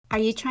Are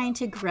you trying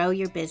to grow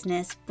your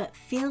business but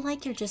feel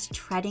like you're just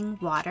treading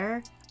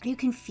water? Are you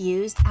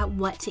confused at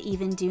what to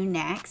even do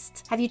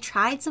next? Have you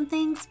tried some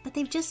things but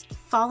they've just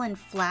fallen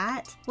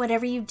flat?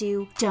 Whatever you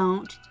do,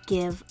 don't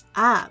give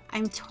up.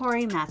 I'm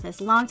Tori Mathis,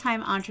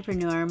 longtime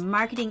entrepreneur,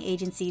 marketing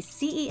agency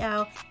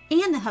CEO,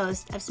 and the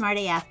host of Smart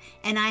AF,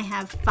 and I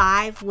have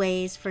 5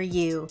 ways for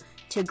you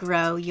to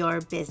grow your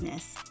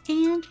business.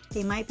 And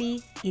they might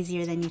be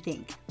easier than you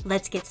think.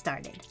 Let's get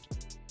started.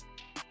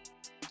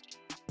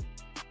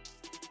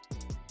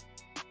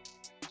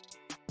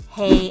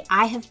 Hey,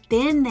 I have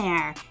been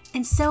there,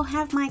 and so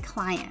have my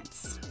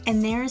clients.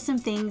 And there are some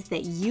things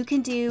that you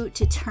can do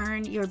to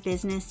turn your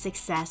business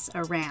success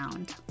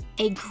around.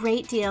 A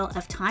great deal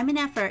of time and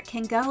effort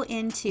can go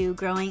into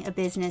growing a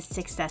business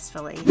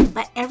successfully,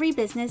 but every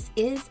business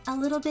is a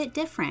little bit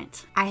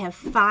different. I have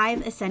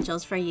 5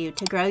 essentials for you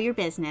to grow your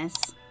business,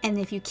 and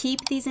if you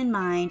keep these in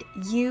mind,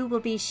 you will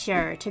be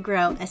sure to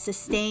grow a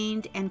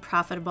sustained and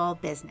profitable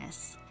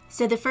business.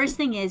 So the first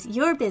thing is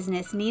your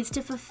business needs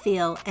to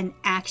fulfill an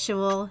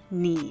actual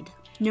need.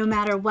 No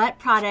matter what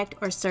product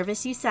or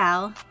service you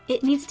sell,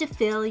 it needs to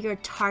fill your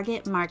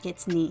target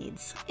market's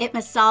needs. It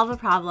must solve a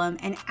problem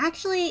and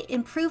actually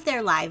improve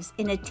their lives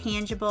in a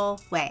tangible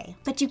way.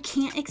 But you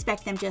can't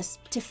expect them just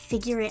to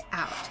figure it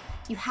out.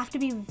 You have to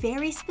be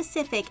very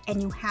specific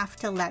and you have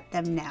to let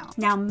them know.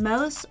 Now,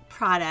 most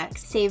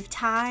products save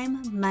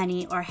time,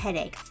 money, or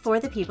headache for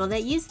the people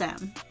that use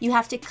them. You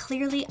have to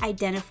clearly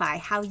identify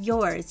how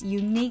yours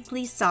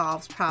uniquely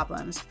solves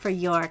problems for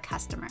your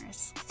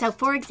customers. So,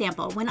 for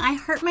example, when I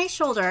hurt my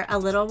shoulder a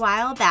little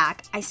while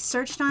back, I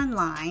searched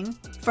online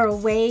for a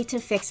way to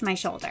fix my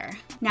shoulder.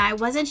 Now, I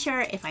wasn't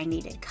sure if I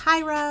needed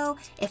chiro,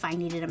 if I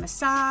needed a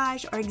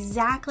massage, or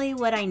exactly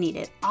what I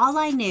needed. All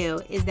I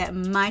knew is that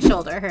my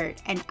shoulder hurt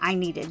and I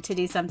needed to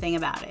do something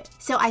about it.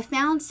 So I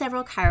found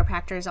several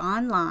chiropractors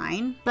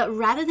online, but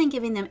rather than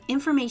giving them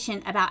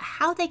information about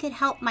how they could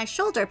help my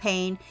shoulder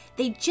pain,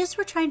 they just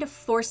were trying to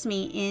force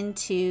me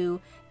into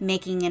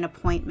making an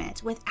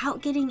appointment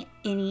without getting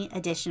any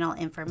additional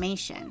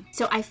information.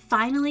 So I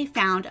finally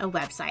found a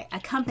website, a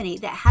company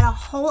that had a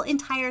whole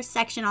entire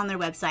section on their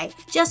website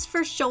just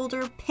for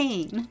shoulder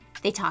pain.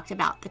 They talked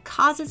about the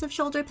causes of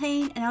shoulder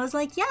pain, and I was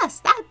like,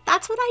 yes,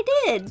 that's what I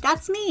did.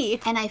 That's me.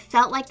 And I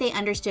felt like they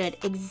understood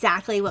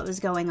exactly what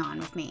was going on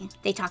with me.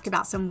 They talked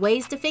about some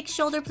ways to fix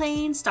shoulder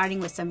pain, starting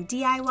with some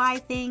DIY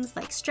things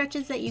like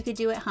stretches that you could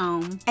do at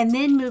home, and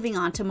then moving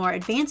on to more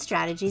advanced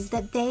strategies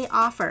that they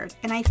offered.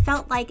 And I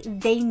felt like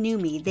they knew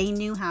me. They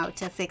knew how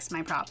to fix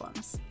my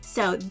problems.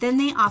 So then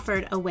they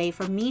offered a way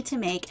for me to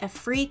make a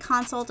free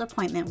consult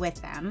appointment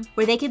with them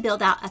where they could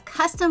build out a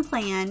custom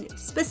plan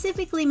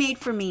specifically made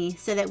for me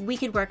so that we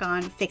could work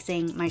on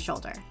fixing my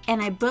shoulder. And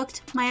I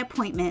booked my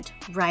appointment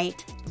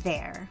right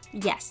there.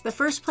 Yes, the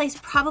first place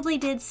probably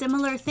did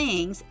similar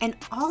things, and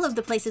all of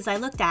the places I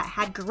looked at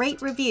had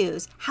great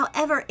reviews.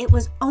 However, it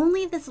was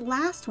only this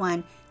last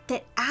one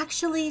that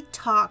actually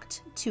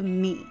talked to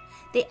me.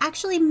 They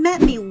actually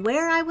met me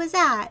where I was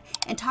at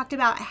and talked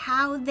about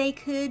how they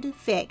could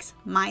fix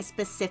my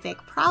specific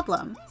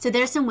problem. So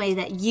there's some way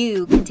that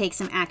you can take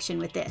some action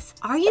with this.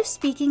 Are you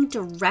speaking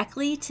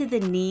directly to the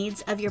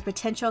needs of your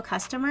potential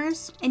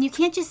customers? And you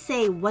can't just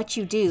say what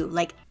you do,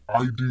 like,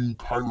 I do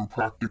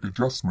chiropractic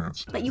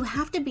adjustments. But you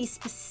have to be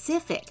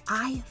specific.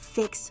 I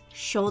fix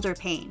shoulder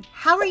pain.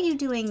 How are you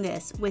doing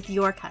this with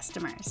your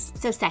customers?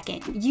 So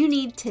second, you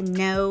need to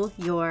know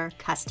your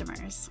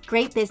customers.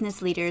 Great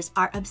business leaders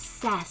are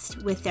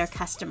obsessed with their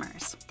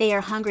customers. They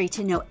are hungry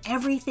to know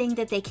everything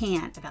that they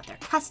can about their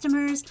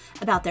customers,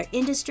 about their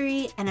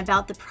industry, and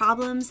about the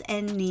problems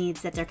and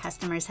needs that their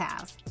customers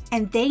have.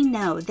 And they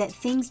know that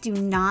things do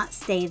not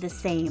stay the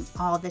same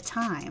all the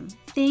time.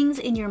 Things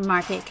in your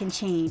market can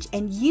change,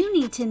 and you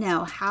need to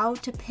know how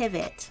to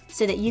pivot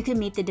so that you can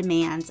meet the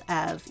demands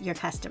of your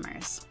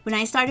customers. When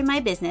I started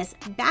my business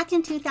back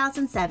in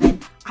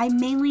 2007, I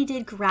mainly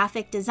did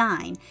graphic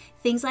design,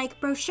 things like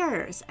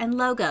brochures and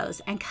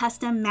logos and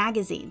custom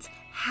magazines.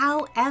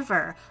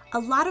 However, a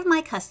lot of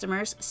my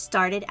customers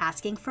started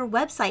asking for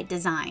website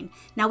design.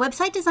 Now,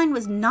 website design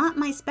was not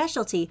my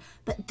specialty,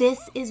 but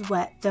this is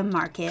what the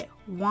market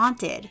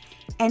wanted.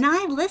 And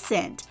I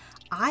listened.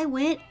 I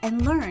went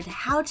and learned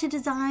how to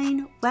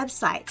design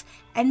websites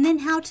and then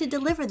how to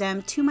deliver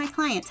them to my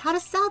clients, how to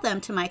sell them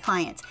to my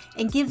clients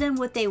and give them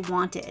what they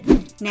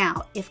wanted.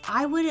 Now, if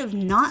I would have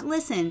not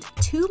listened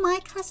to my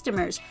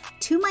customers,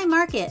 to my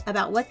market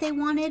about what they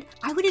wanted,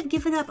 I would have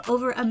given up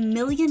over $1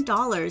 million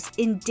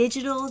in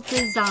digital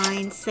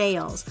design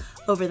sales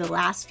over the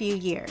last few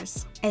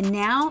years. And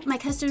now my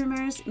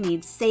customers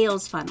need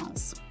sales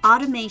funnels,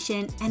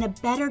 automation, and a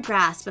better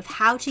grasp of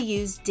how to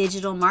use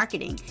digital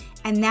marketing.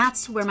 And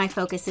that's where my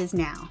focus is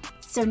now.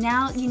 So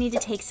now you need to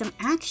take some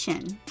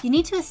action. You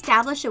need to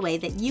establish a way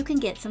that you can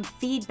get some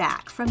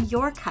feedback from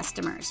your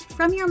customers,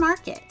 from your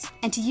market,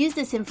 and to use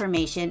this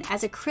information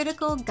as a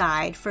critical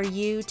guide for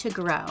you to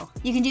grow.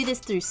 You can do this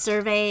through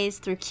surveys,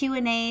 through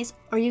Q&As,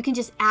 Or you can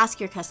just ask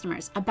your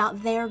customers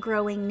about their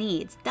growing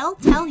needs. They'll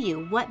tell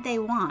you what they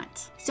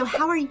want. So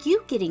how are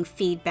you getting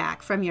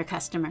feedback from your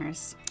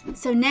customers?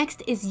 So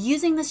next is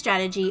using the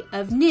strategy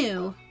of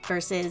new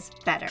versus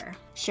better.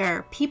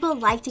 Sure, people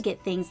like to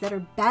get things that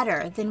are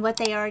better than what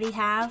they already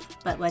have,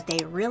 but what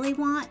they really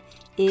want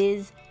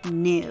is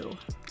new.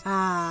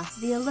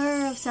 The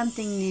allure of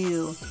something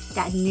new,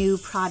 that new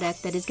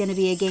product that is going to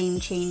be a game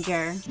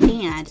changer.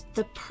 And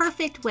the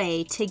perfect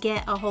way to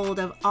get a hold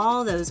of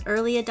all those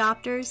early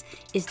adopters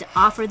is to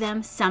offer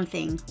them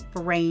something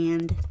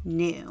brand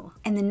new.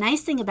 And the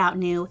nice thing about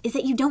new is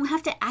that you don't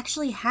have to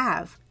actually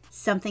have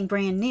something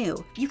brand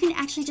new. You can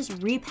actually just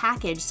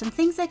repackage some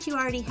things that you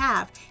already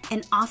have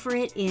and offer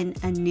it in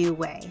a new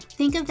way.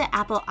 Think of the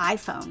Apple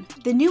iPhone.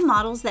 The new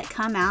models that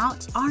come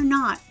out are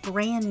not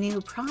brand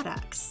new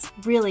products.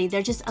 Really,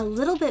 they're just a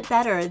little bit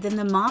better than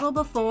the model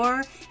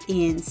before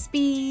in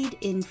speed,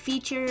 in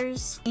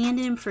features, and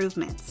in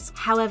improvements.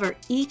 However,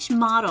 each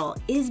model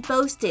is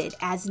boasted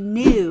as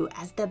new,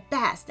 as the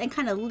best, and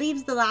kind of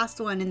leaves the last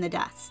one in the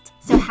dust.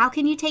 So how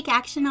can you take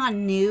action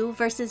on new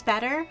versus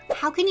better?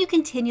 How can you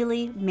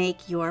continually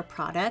make your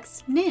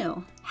products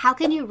new? How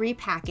can you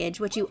repackage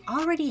what you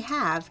already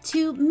have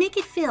to make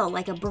it feel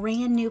like a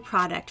brand new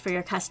product for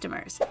your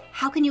customers?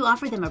 How can you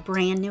offer them a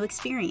brand new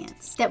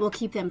experience that will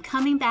keep them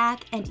coming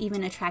back and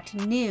even attract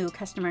new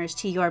customers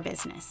to your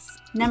business?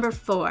 Number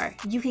 4,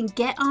 you can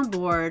get on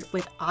board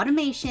with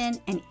automation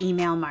and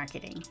email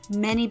marketing.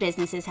 Many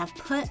businesses have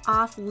put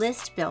off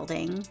list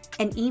building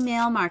and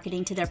email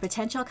marketing to their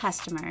potential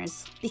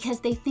customers because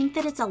they think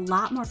that it's a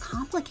lot more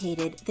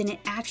complicated than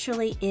it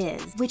actually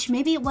is, which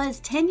maybe it was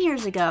 10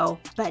 years ago,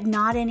 but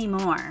not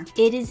anymore.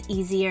 It is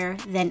easier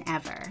than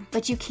ever.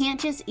 But you can't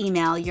just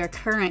email your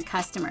current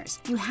customers.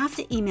 You have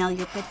to email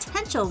your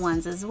potential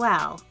ones as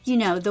well. You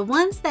know, the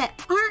ones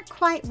that aren't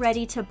quite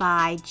ready to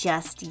buy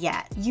just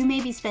yet. You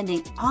may be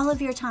spending all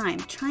of your time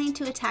trying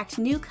to attract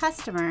new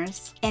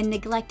customers and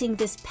neglecting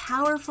this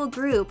powerful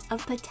group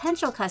of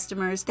potential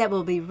customers that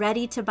will be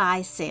ready to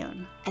buy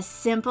soon. A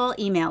simple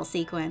email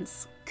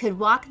sequence could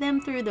walk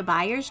them through the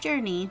buyer's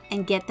journey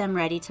and get them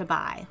ready to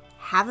buy.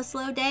 Have a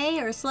slow day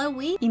or a slow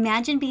week?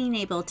 Imagine being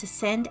able to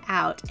send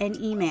out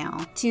an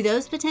email to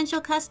those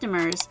potential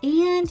customers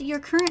and your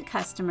current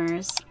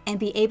customers and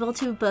be able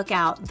to book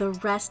out the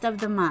rest of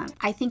the month.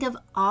 I think of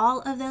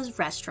all of those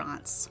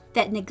restaurants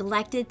that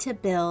neglected to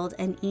build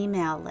an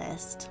email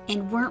list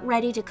and weren't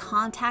ready to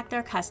contact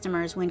their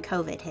customers when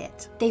COVID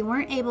hit. They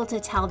weren't able to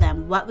tell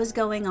them what was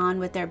going on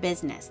with their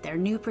business, their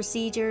new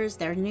procedures,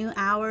 their new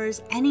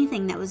hours,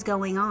 anything that was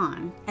going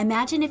on.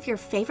 Imagine if your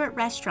favorite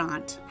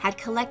restaurant had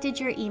collected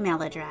your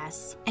email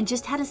address and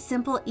just had a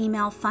simple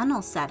email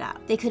funnel set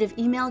up. They could have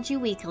emailed you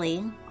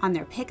weekly on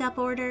their pickup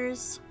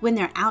orders, when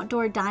their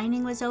outdoor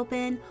dining was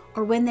open,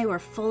 or when they were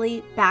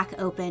fully back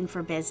open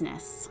for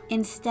business.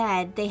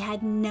 Instead, they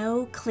had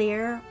no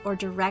clear or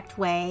direct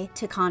way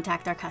to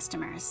contact their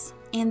customers.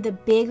 And the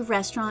big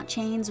restaurant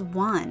chains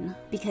won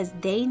because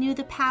they knew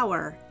the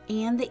power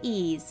and the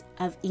ease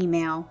of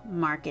email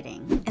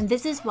marketing. And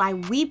this is why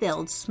we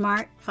build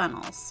smart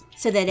funnels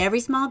so that every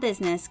small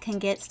business can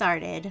get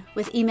started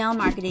with email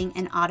marketing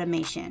and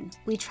automation.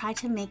 We try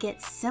to make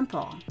it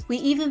simple. We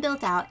even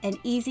built out an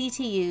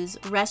easy-to-use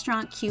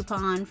restaurant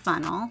coupon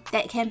funnel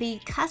that can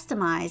be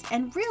customized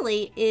and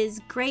really is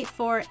great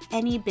for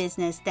any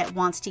business that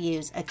wants to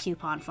use a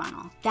coupon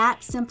funnel.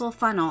 That simple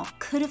funnel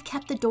could have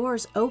kept the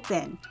doors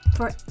open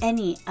for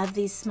any of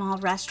these small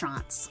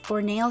restaurants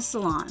or nail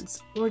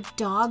salons or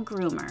dog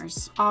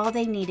groomers. All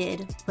they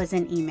needed was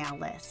an email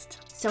list.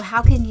 So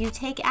how can you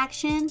take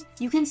action?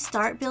 You can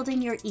start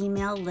building your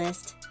email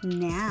list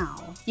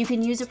now. You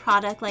can use a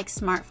product like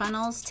Smart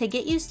Funnels to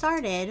get you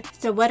started.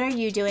 So what are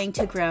you doing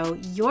to grow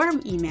your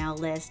email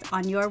list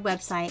on your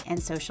website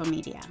and social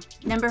media?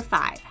 Number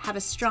 5, have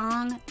a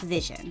strong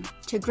vision.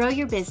 To grow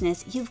your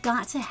business, you've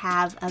got to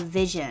have a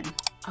vision,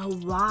 a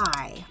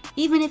why.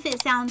 Even if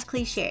it sounds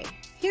cliche,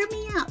 hear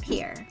me out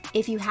here.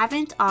 If you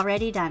haven't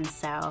already done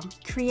so,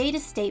 create a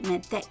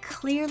statement that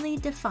clearly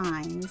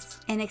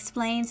defines and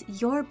explains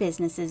your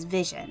business's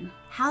vision.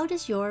 How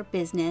does your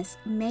business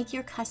make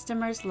your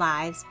customers'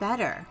 lives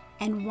better?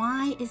 And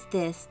why is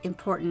this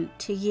important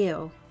to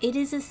you? It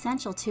is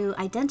essential to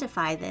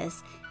identify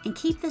this and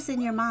keep this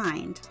in your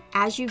mind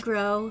as you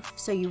grow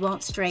so you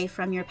won't stray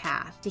from your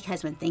path.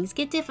 Because when things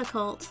get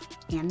difficult,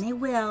 and they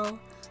will,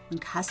 when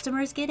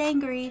customers get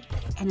angry,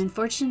 and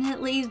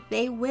unfortunately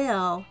they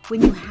will,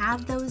 when you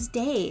have those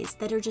days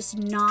that are just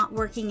not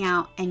working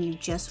out and you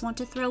just want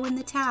to throw in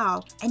the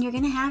towel, and you're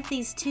gonna have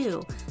these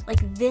too,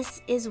 like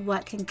this is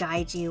what can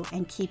guide you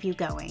and keep you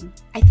going.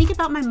 I think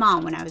about my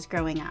mom when I was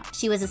growing up.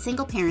 She was a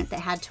single parent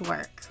that had to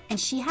work, and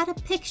she had a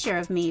picture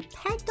of me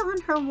pegged on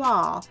her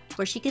wall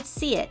where she could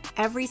see it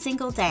every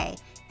single day,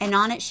 and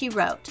on it she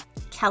wrote,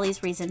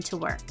 Kelly's reason to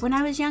work. When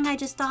I was young, I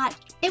just thought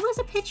it was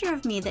a picture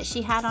of me that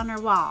she had on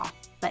her wall.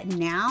 But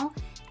now,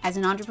 as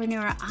an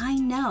entrepreneur, I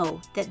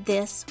know that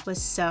this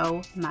was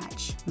so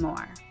much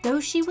more. Though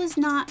she was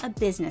not a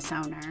business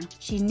owner,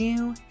 she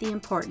knew the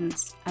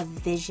importance of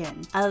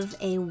vision, of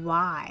a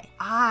why.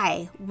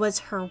 I was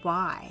her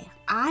why.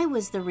 I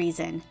was the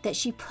reason that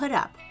she put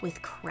up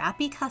with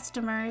crappy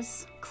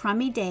customers,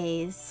 crummy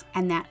days,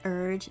 and that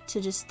urge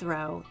to just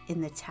throw in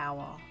the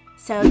towel.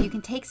 So you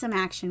can take some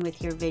action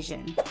with your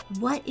vision.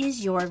 What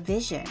is your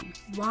vision?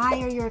 Why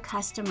are your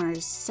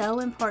customers so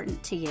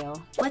important to you?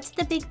 What's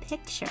the big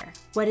picture?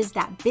 What is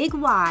that big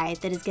why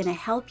that is going to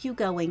help you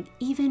going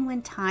even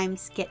when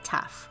times get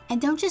tough?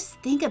 And don't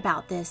just think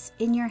about this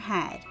in your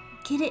head.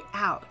 Get it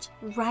out,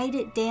 write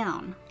it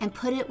down, and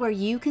put it where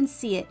you can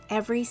see it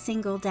every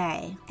single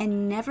day.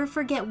 And never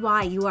forget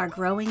why you are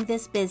growing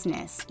this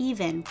business,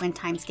 even when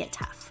times get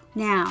tough.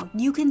 Now,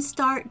 you can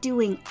start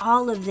doing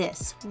all of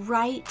this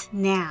right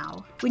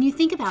now. When you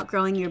think about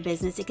growing your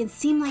business, it can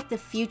seem like the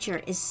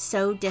future is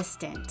so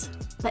distant.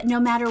 But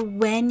no matter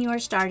when you're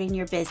starting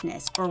your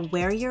business or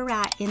where you're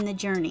at in the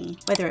journey,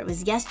 whether it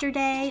was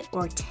yesterday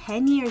or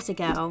 10 years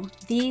ago,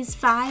 these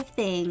 5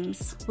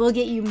 things will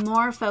get you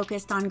more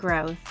focused on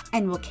growth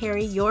and will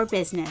carry your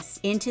business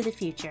into the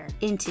future,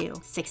 into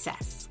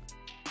success.